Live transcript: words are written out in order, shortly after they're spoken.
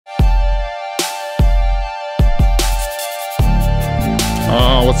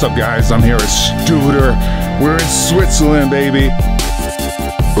Oh, what's up guys? I'm here at Studer. We're in Switzerland, baby.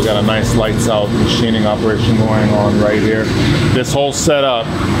 We got a nice lights out machining operation going on right here. This whole setup,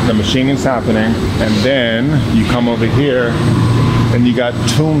 the machining's happening, and then you come over here and you got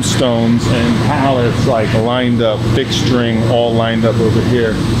tombstones and pallets like lined up, fixturing all lined up over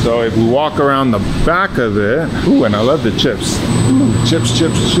here. So if we walk around the back of it, ooh, and I love the chips. Ooh, chips,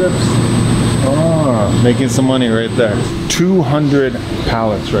 chips, chips. Ah, making some money right there. 200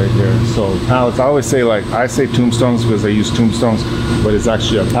 pallets right here. So pallets, I always say, like, I say tombstones because I use tombstones, but it's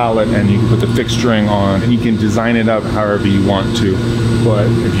actually a pallet and you can put the fixturing on and you can design it up however you want to. But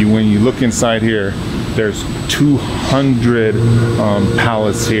when you look inside here, there's 200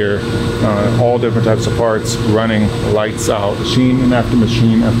 pallets here, all different types of parts, running lights out, machine after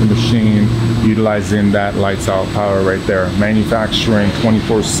machine after machine, utilizing that lights out power right there. Manufacturing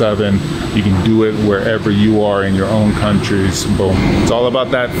 24/7. You can do it wherever you are in your own countries. Boom. It's all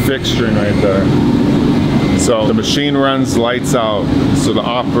about that fixturing right there. So the machine runs lights out. So the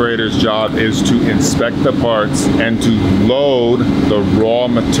operator's job is to inspect the parts and to load the raw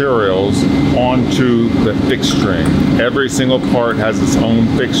materials onto the fixturing. Every single part has its own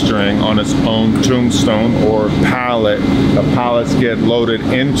fixturing on its own tombstone or pallet. The pallets get loaded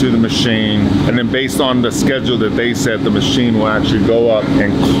into the machine, and then based on the schedule that they set, the machine will actually go up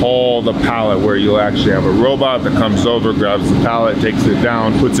and call the pallet, where you'll actually have a robot that comes over, grabs the pallet, takes it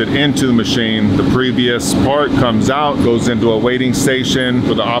down, puts it into the machine. The previous part comes out, goes into a waiting station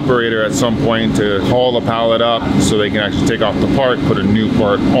for the operator at some point to haul the pallet up so they can actually take off the part, put a new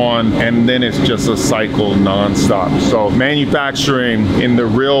part on, and then it's just a cycle non-stop. So manufacturing in the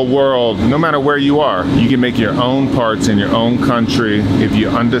real world, no matter where you are, you can make your own parts in your own country if you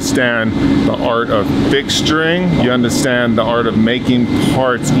understand the art of fixturing, you understand the art of making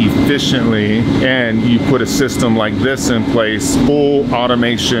parts efficiently, and you put a system like this in place, full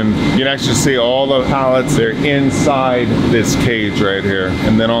automation. You can actually see all the pallets, they're inside this cage right here.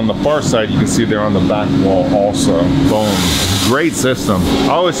 And then on the far side, you can see they're on the back wall also. Boom. Great system.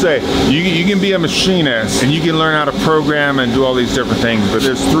 I always say, you can be a machinist and you can learn how to program and do all these different things, but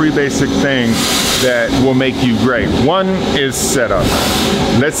there's three basic things that will make you great. One is setup.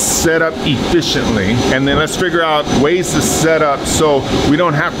 Let's set up efficiently, and then let's figure out ways to set up so we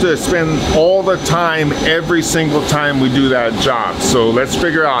don't have to spend all the time every single time we do that job. So let's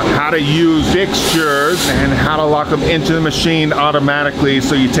figure out how to use fixtures and how to lock them into the machine automatically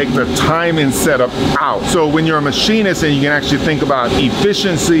so you take the time in setup out. So when you're a machinist and you can actually think about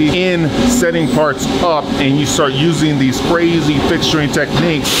efficiency in setting parts up, and you start using these crazy fixturing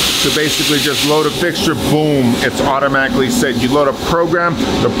techniques to basically just load a fixture, boom, it's automatically set. You load a program,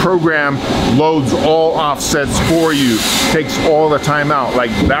 the program loads all offsets for you, takes all the time out.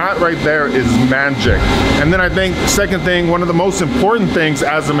 Like that right there is magic. And then I think second thing, one of the most important things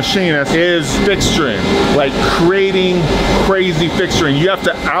as a machinist is fixturing, like creating crazy fixturing. You have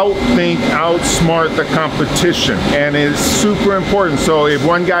to outthink, outsmart the competition, and it's super important. So if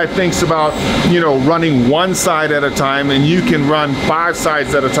one guy thinks about, running one side at a time, and you can run 5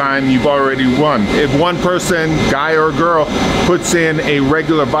 sides at a time, you've already won. If one person, guy or girl, puts in a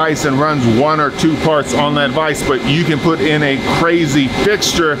regular vise and runs 1 or 2 parts on that vise, but you can put in a crazy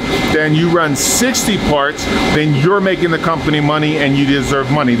fixture, then you run 60 parts, then you're making the company money and you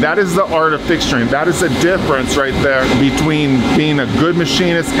deserve money. That is the art of fixturing. That is the difference right there between being a good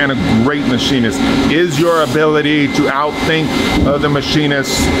machinist and a great machinist, is your ability to outthink the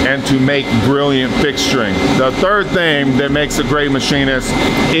machinist and to make brilliant fixturing. The third thing that makes a great machinist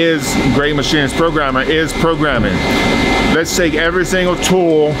programmer is programming. Let's take every single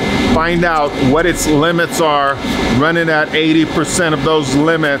tool, find out what its limits are, run it at 80% of those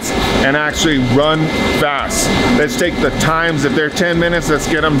limits, and actually run fast. Let's take the times. If they're 10 minutes, let's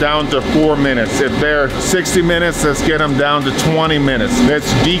get them down to 4 minutes. If they're 60 minutes, let's get them down to 20 minutes.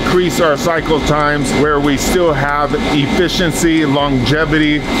 Let's decrease our cycle times where we still have efficiency,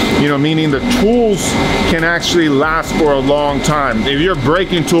 longevity, meaning the tools can actually last for a long time. If you're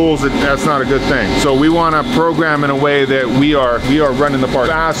breaking tools, that's not a good thing. So we want to program in a way that we are running the part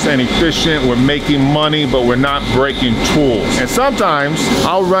fast and efficient. We're making money, but we're not breaking tools. And sometimes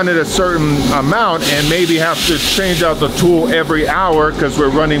I'll run it a certain amount and maybe have to change out the tool every hour because we're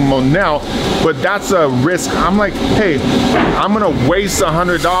running Monel, but that's a risk. I'm like, hey, I'm gonna waste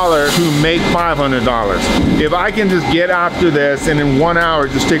 $100 to make $500. If I can just get after this and in 1 hour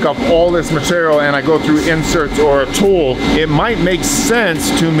just take off all this material and I go through inserts or a tool, it might make sense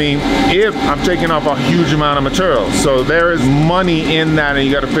to me if I'm taking off a huge amount of material. So there is money in that, and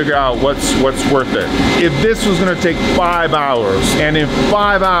you got to figure out what's worth it. If this was going to take 5 hours, and in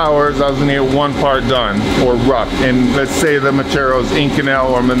 5 hours I was going to get one part done or rough, and let's say the material is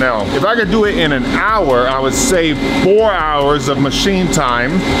Inconel or Manel, if I could do it in an hour, I would save 4 hours of machine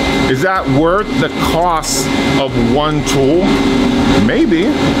time. Is that worth the cost of one tool? Maybe,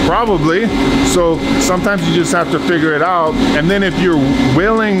 probably. So sometimes you just have to figure it out. And then if you're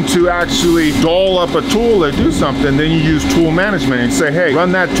willing to actually doll up a tool or do something, then you use tool management and say, hey,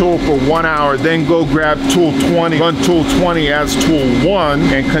 run that tool for 1 hour, then go grab tool 20, run tool 20 as tool 1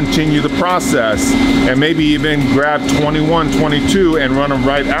 and continue the process. And maybe even grab 21, 22 and run them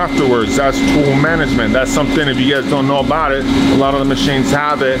right afterwards. That's tool management. That's something, if you guys don't know about it, a lot of the machines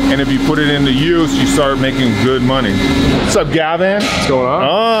have it. And if you put it into use, you start making good money. What's up, Gavin? What's going on?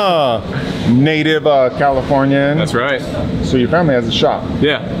 Ah, native Californian. That's right. So your family has a shop.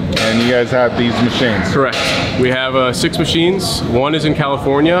 Yeah. And you guys have these machines. Correct. We have 6 machines. 1 is in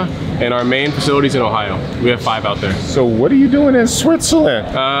California, and our main facility is in Ohio. We have 5 out there. So what are you doing in Switzerland?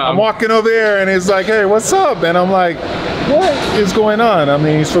 I'm walking over here and he's like, hey, what's up? And I'm like, what is going on? I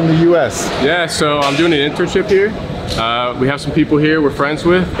mean, he's from the US. Yeah, so I'm doing an internship here. We have some people here we're friends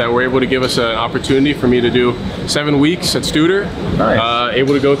with that were able to give us an opportunity for me to do 7 weeks at Studer. Nice.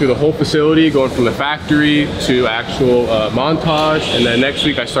 Able to go through the whole facility, going from the factory to actual montage. And then next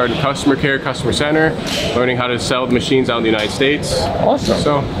week I started customer care, customer center, learning how to sell the machines out in the United States. Awesome.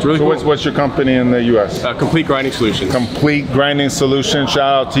 So it's really cool. What's your company in the US? Complete Grinding Solutions. Complete Grinding Solution.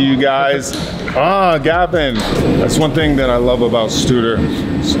 Shout out to you guys. Gavin. That's one thing that I love about Studer.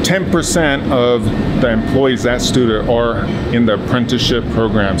 10% of the employees at Studer are in the apprenticeship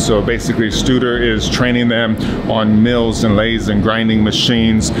program. So basically Studer is training them on mills and lathes and grinding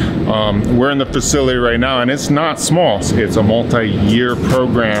machines. We're in the facility right now and it's not small. It's a multi-year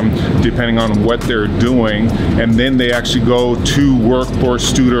program depending on what they're doing, and then they actually go to work for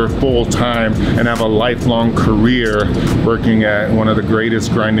Studer full-time and have a lifelong career working at one of the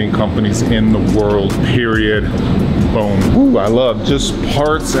greatest grinding companies in the world, period. Boom. Ooh, I love just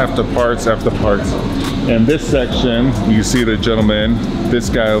parts after parts after parts. And this section, you see the gentleman, this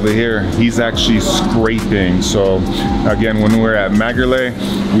guy over here, he's actually scraping. So again, when we were at Magerle,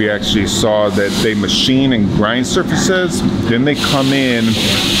 we actually saw that they machine and grind surfaces, then they come in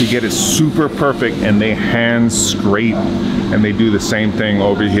to get it super perfect and they hand scrape. And they do the same thing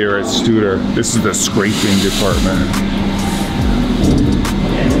over here at Studer. This is the scraping department.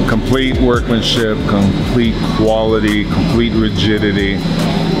 Complete workmanship, complete quality, complete rigidity,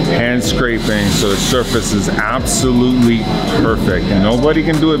 hand scraping, so the surface is absolutely perfect. And nobody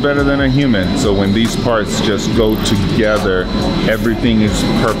can do it better than a human. So when these parts just go together, everything is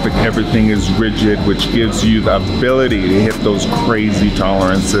perfect, everything is rigid, which gives you the ability to hit those crazy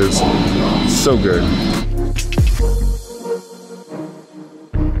tolerances. So good.